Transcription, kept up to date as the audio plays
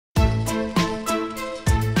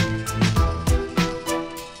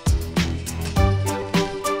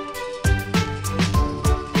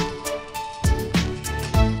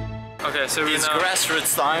so it's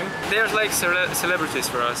grassroots time. They're like celebrities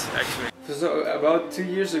for us, actually. So about 2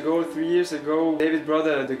 years ago, 3 years ago, David brought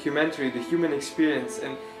a documentary, The Human Experience,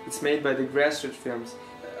 and it's made by the Grassroots Films.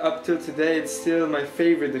 Up till today, it's still my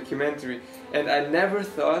favorite documentary. And I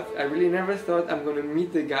really never thought I'm gonna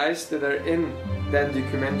meet the guys that are in that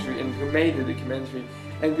documentary and who made the documentary.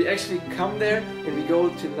 And we actually come there and we go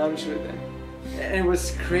to lunch with them. And it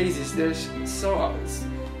was crazy. They're so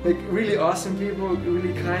like really awesome people,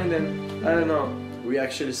 really kind, and I don't know. We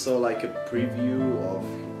actually saw like a preview of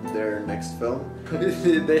their next film.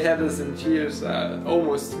 They had us in cheers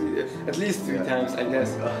almost at least three times, I guess.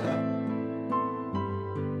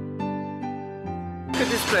 Look at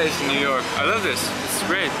this place in New York. I love this. It's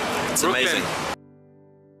great. It's Brooklyn. amazing.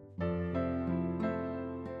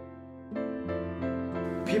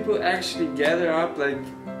 People actually gather up like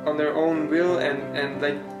on their own will and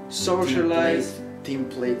like socialize. Team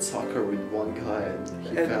played soccer with one guy and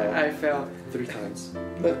he fell. I fell 3 times.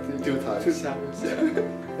 Not 2 times. 2 times,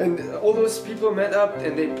 yeah. And all those people met up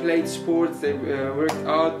and they played sports, they worked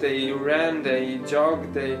out, they ran, they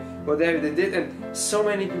jogged, they whatever they did, and so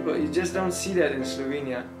many people, you just don't see that in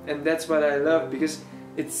Slovenia. And that's what I love, because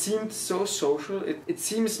it seemed so social, it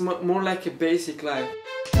seems more like a basic life.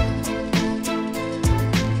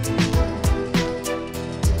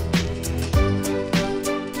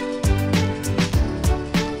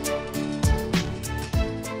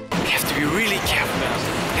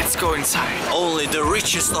 Go inside. Only the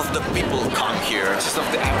richest of the people come here. Richest of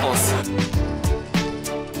the apples.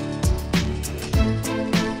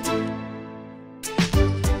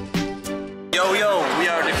 Yo, we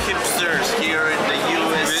are the hipsters here in the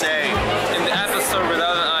USA. In the Apple Store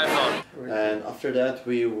without an iPhone. And after that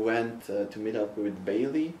we went to meet up with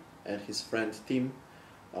Bailey and his friend Tim.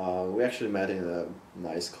 We actually met in a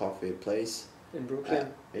nice coffee place. In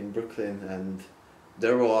Brooklyn. And they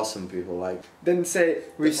were awesome people, like. Then say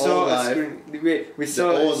we saw a screen. We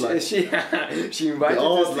saw she invited the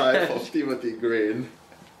old us. life of Timothy Green.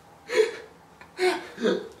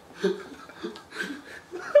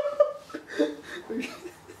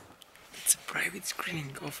 It's a private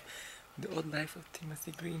screening of The Old Life of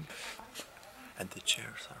Timothy Green. And the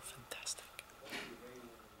chairs are fantastic.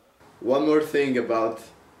 One more thing about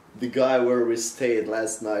the guy where we stayed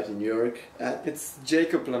last night in New York. It's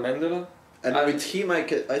Jacob Lamendola. And with him, I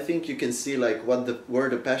think you can see like where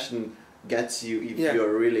the passion gets you if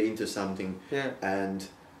you're really into something. Yeah. And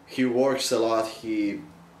he works a lot.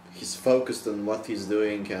 He's focused on what he's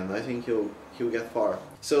doing, and I think he'll get far.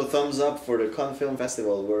 So thumbs up for the Cannes Film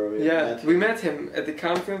Festival where we met him. We met him at the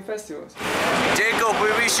Cannes Film Festival. Jacob, we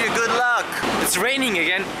wish you good luck. It's raining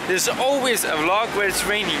again. There's always a vlog where it's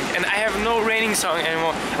raining, and I have no raining song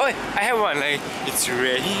anymore. Oh, I have one like it's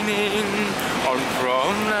raining on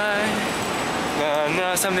prom night.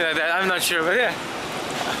 No, something like that. I'm not sure, but yeah.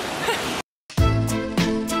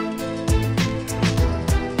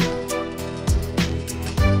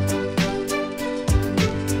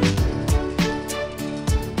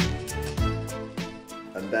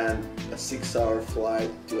 And then a 6-hour flight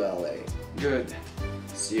to LA. Good.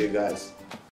 See you guys.